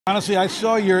Honestly, I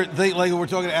saw your thing, like we're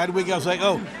talking to Adweek, I was like,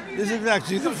 oh, this is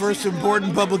actually the first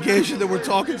important publication that we're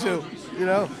talking to, you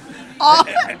know? All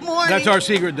morning. That's our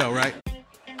secret though, right?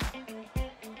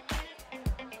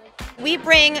 We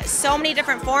bring so many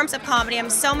different forms of comedy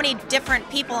and so many different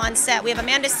people on set. We have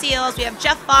Amanda Seales, we have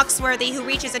Jeff Foxworthy, who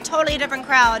reaches a totally different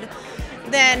crowd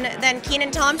than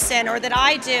Kenan Thompson or that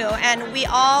I do, and we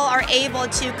all are able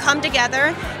to come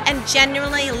together and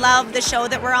genuinely love the show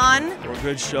that we're on. We're a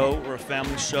good show, we're a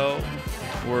family show,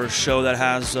 we're a show that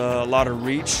has a lot of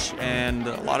reach and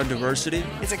a lot of diversity.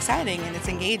 It's exciting and it's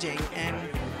engaging, and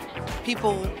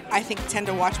people, I think, tend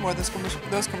to watch more of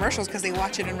those commercials because they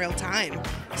watch it in real time,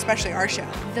 especially our show.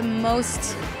 The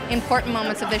most important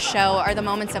moments of this show are the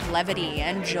moments of levity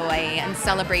and joy and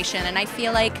celebration, and I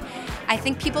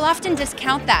think people often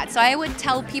discount that. So I would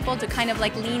tell people to kind of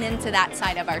like lean into that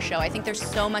side of our show. I think there's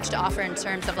so much to offer in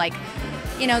terms of like,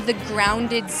 you know, the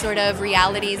grounded sort of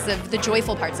realities of the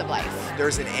joyful parts of life. There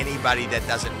isn't anybody that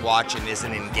doesn't watch and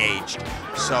isn't engaged.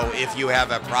 So if you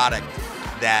have a product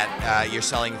that you're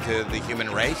selling to the human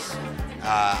race,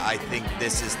 I think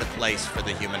this is the place for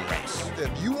the human race.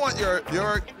 If you want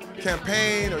your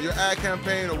campaign or your ad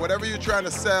campaign or whatever you're trying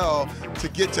to sell to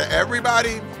get to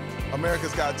everybody,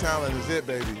 America's Got Talent is it,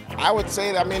 baby. I would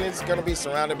say that, it's going to be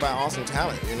surrounded by awesome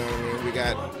talent. You know what I mean? We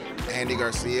got Andy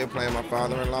Garcia playing my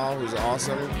father-in-law, who's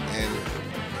awesome, and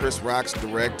Chris Rock's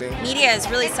directing. Media is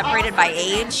really separated by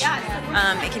age.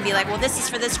 It can be like, well, this is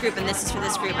for this group and this is for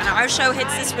this group. And our show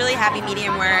hits this really happy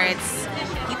medium where it's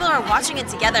people are watching it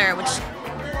together, which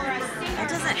that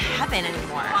doesn't happen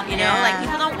anymore. You know, like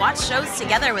people don't watch shows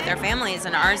together with their families,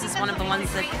 and ours is one of the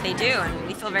ones that they do, and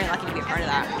we feel very lucky to be a part of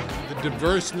that. The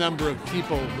diverse number of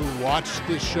people who watch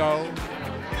this show,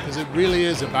 because it really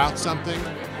is about something,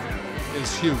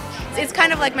 is huge. It's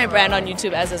kind of like my brand on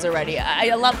YouTube, as is already.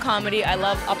 I love comedy, I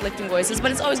love uplifting voices,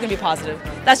 but it's always going to be positive.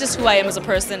 That's just who I am as a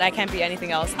person. I can't be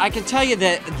anything else. I can tell you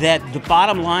that the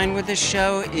bottom line with this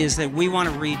show is that we want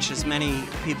to reach as many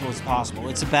people as possible.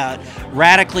 It's about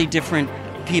radically different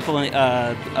people in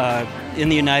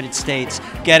the United States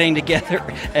getting together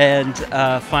and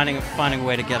finding a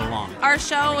way to get along. Our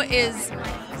show is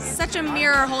such a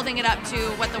mirror holding it up to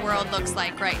what the world looks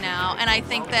like right now, and I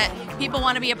think that people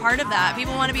want to be a part of that.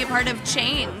 People want to be a part of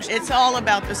change. It's all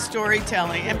about the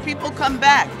storytelling, and people come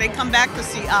back. They come back to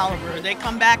see Oliver. They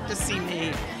come back to see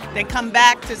me. They come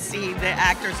back to see the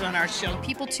actors on our show.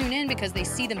 People tune in because they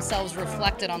see themselves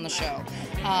reflected on the show,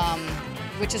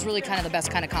 which is really kind of the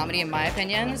best kind of comedy in my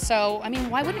opinion. So,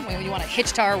 why wouldn't we? You want to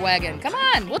hitch to our wagon? Come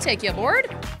on, we'll take you aboard.